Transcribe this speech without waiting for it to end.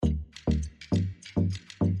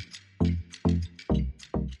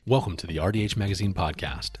Welcome to the RDH Magazine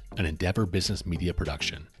podcast, an Endeavor Business Media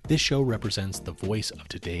production. This show represents the voice of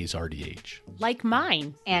today's RDH. Like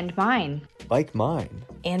mine. And mine. Like mine.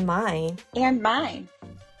 And mine. And mine.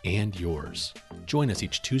 And yours. Join us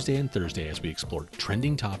each Tuesday and Thursday as we explore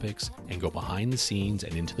trending topics and go behind the scenes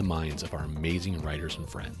and into the minds of our amazing writers and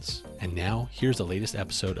friends. And now, here's the latest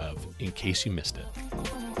episode of In Case You Missed It.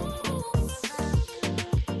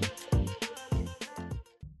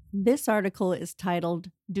 This article is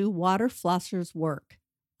titled, Do Water Flossers Work?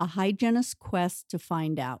 A Hygienist's Quest to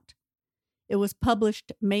Find Out. It was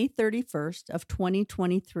published May 31st of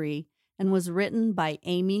 2023 and was written by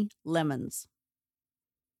Amy Lemons.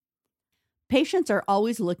 Patients are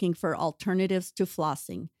always looking for alternatives to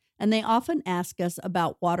flossing, and they often ask us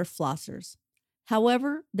about water flossers.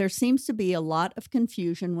 However, there seems to be a lot of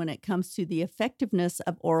confusion when it comes to the effectiveness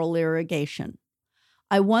of oral irrigation.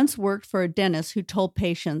 I once worked for a dentist who told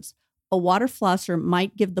patients a water flosser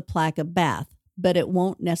might give the plaque a bath, but it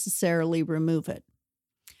won't necessarily remove it.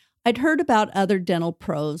 I'd heard about other dental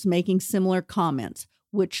pros making similar comments,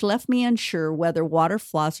 which left me unsure whether water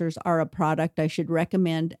flossers are a product I should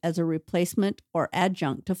recommend as a replacement or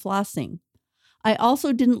adjunct to flossing. I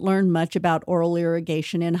also didn't learn much about oral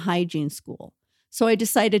irrigation in hygiene school, so I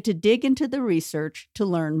decided to dig into the research to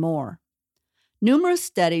learn more. Numerous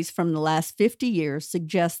studies from the last 50 years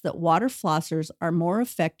suggest that water flossers are more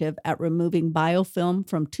effective at removing biofilm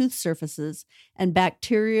from tooth surfaces and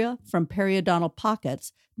bacteria from periodontal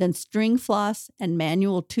pockets than string floss and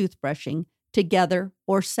manual toothbrushing together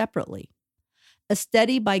or separately. A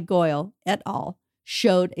study by Goyle et al.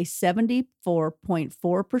 Showed a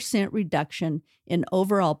 74.4% reduction in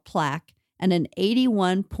overall plaque and an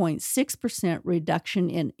 81.6% reduction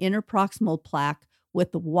in interproximal plaque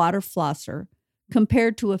with the water flosser,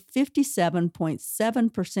 compared to a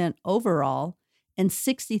 57.7% overall and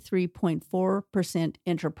 63.4%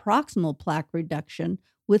 interproximal plaque reduction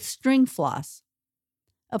with string floss.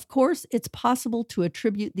 Of course, it's possible to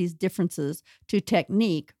attribute these differences to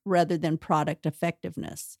technique rather than product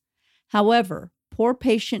effectiveness. However, poor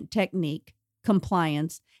patient technique,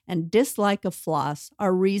 compliance, and dislike of floss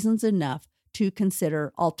are reasons enough to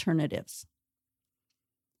consider alternatives.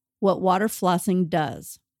 What water flossing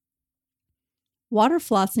does. Water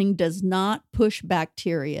flossing does not push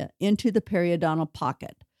bacteria into the periodontal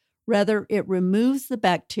pocket. Rather, it removes the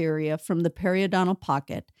bacteria from the periodontal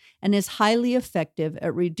pocket and is highly effective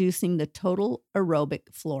at reducing the total aerobic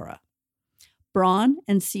flora. Braun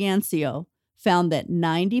and Ciancio found that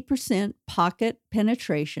 90% pocket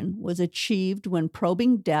penetration was achieved when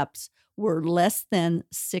probing depths were less than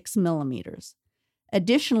 6 millimeters.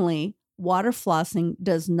 Additionally, water flossing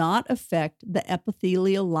does not affect the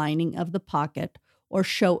epithelial lining of the pocket or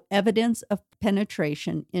show evidence of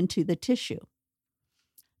penetration into the tissue.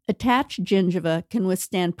 Attached gingiva can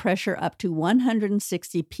withstand pressure up to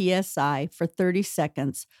 160 psi for 30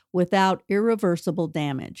 seconds without irreversible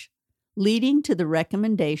damage, leading to the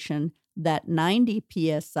recommendation that 90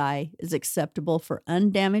 psi is acceptable for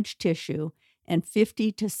undamaged tissue and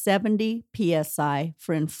 50 to 70 psi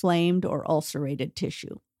for inflamed or ulcerated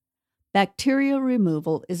tissue. Bacterial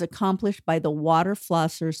removal is accomplished by the water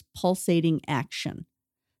flosser's pulsating action.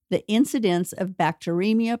 The incidence of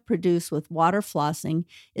bacteremia produced with water flossing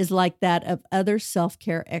is like that of other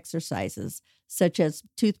self-care exercises, such as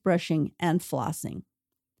toothbrushing and flossing.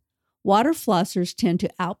 Water flossers tend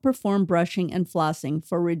to outperform brushing and flossing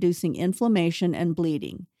for reducing inflammation and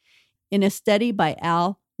bleeding. In a study by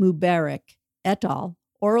Al Mubarak et al.,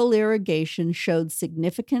 oral irrigation showed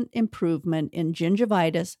significant improvement in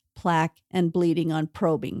gingivitis, plaque, and bleeding on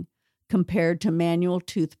probing, compared to manual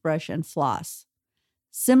toothbrush and floss.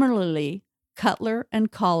 Similarly, Cutler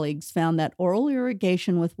and colleagues found that oral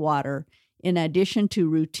irrigation with water, in addition to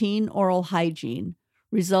routine oral hygiene,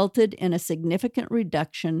 resulted in a significant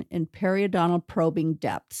reduction in periodontal probing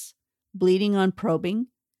depths, bleeding on probing,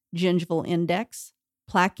 gingival index,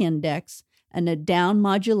 plaque index, and a down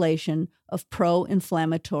modulation of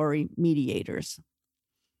pro-inflammatory mediators.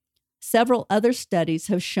 Several other studies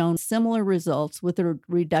have shown similar results with a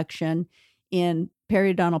reduction in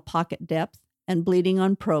periodontal pocket depth and bleeding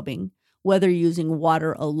on probing, whether using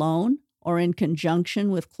water alone or in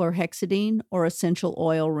conjunction with chlorhexidine or essential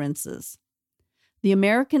oil rinses. The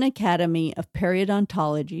American Academy of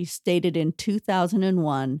Periodontology stated in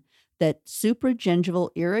 2001 that supragingival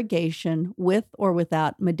irrigation with or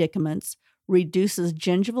without medicaments reduces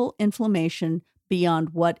gingival inflammation beyond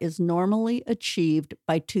what is normally achieved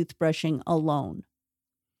by toothbrushing alone.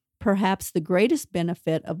 Perhaps the greatest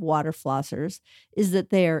benefit of water flossers is that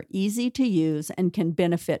they are easy to use and can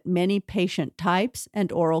benefit many patient types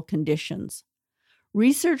and oral conditions.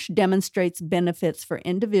 Research demonstrates benefits for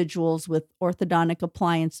individuals with orthodontic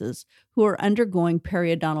appliances who are undergoing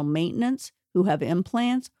periodontal maintenance, who have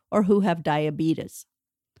implants, or who have diabetes.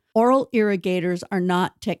 Oral irrigators are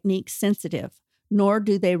not technique sensitive, nor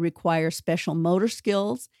do they require special motor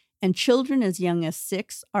skills, and children as young as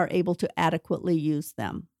 6 are able to adequately use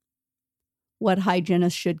them. What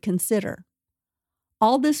hygienists should consider.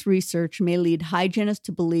 All this research may lead hygienists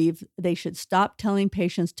to believe they should stop telling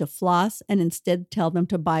patients to floss and instead tell them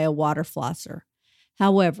to buy a water flosser.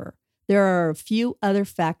 However, there are a few other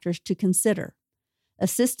factors to consider. A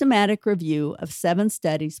systematic review of 7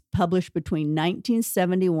 studies published between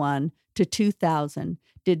 1971 to 2000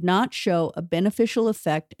 did not show a beneficial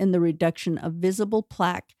effect in the reduction of visible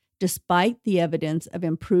plaque despite the evidence of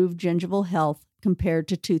improved gingival health compared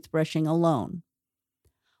to toothbrushing alone.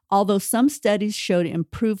 Although some studies showed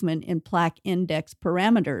improvement in plaque index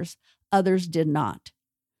parameters, others did not.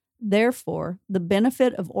 Therefore, the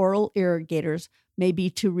benefit of oral irrigators may be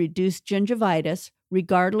to reduce gingivitis,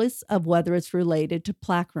 regardless of whether it's related to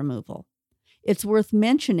plaque removal. It's worth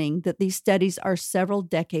mentioning that these studies are several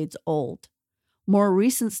decades old. More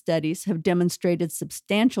recent studies have demonstrated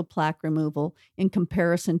substantial plaque removal in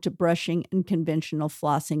comparison to brushing and conventional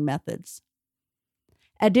flossing methods.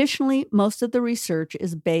 Additionally, most of the research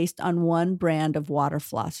is based on one brand of water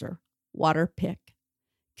flosser, Waterpik.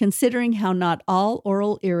 Considering how not all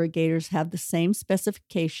oral irrigators have the same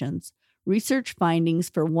specifications, research findings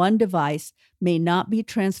for one device may not be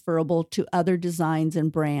transferable to other designs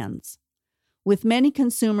and brands. With many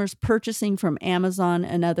consumers purchasing from Amazon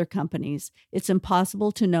and other companies, it's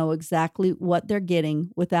impossible to know exactly what they're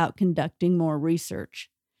getting without conducting more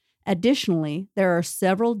research. Additionally, there are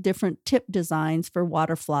several different tip designs for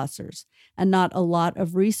water flossers, and not a lot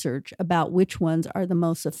of research about which ones are the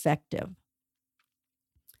most effective.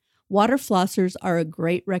 Water flossers are a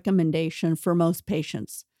great recommendation for most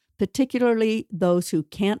patients, particularly those who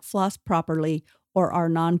can't floss properly or are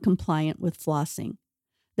non-compliant with flossing.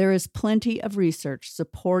 There is plenty of research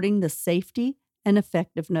supporting the safety and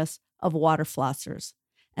effectiveness of water flossers,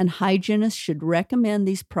 and hygienists should recommend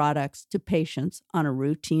these products to patients on a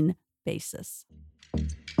routine basis.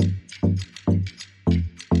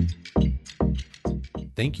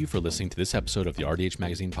 Thank you for listening to this episode of the RDH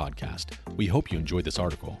Magazine podcast. We hope you enjoyed this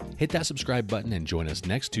article. Hit that subscribe button and join us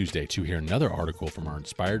next Tuesday to hear another article from our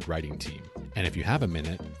inspired writing team. And if you have a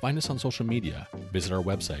minute, find us on social media, visit our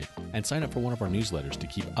website, and sign up for one of our newsletters to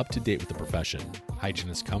keep up to date with the profession.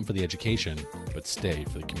 Hygienists come for the education, but stay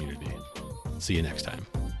for the community. See you next time.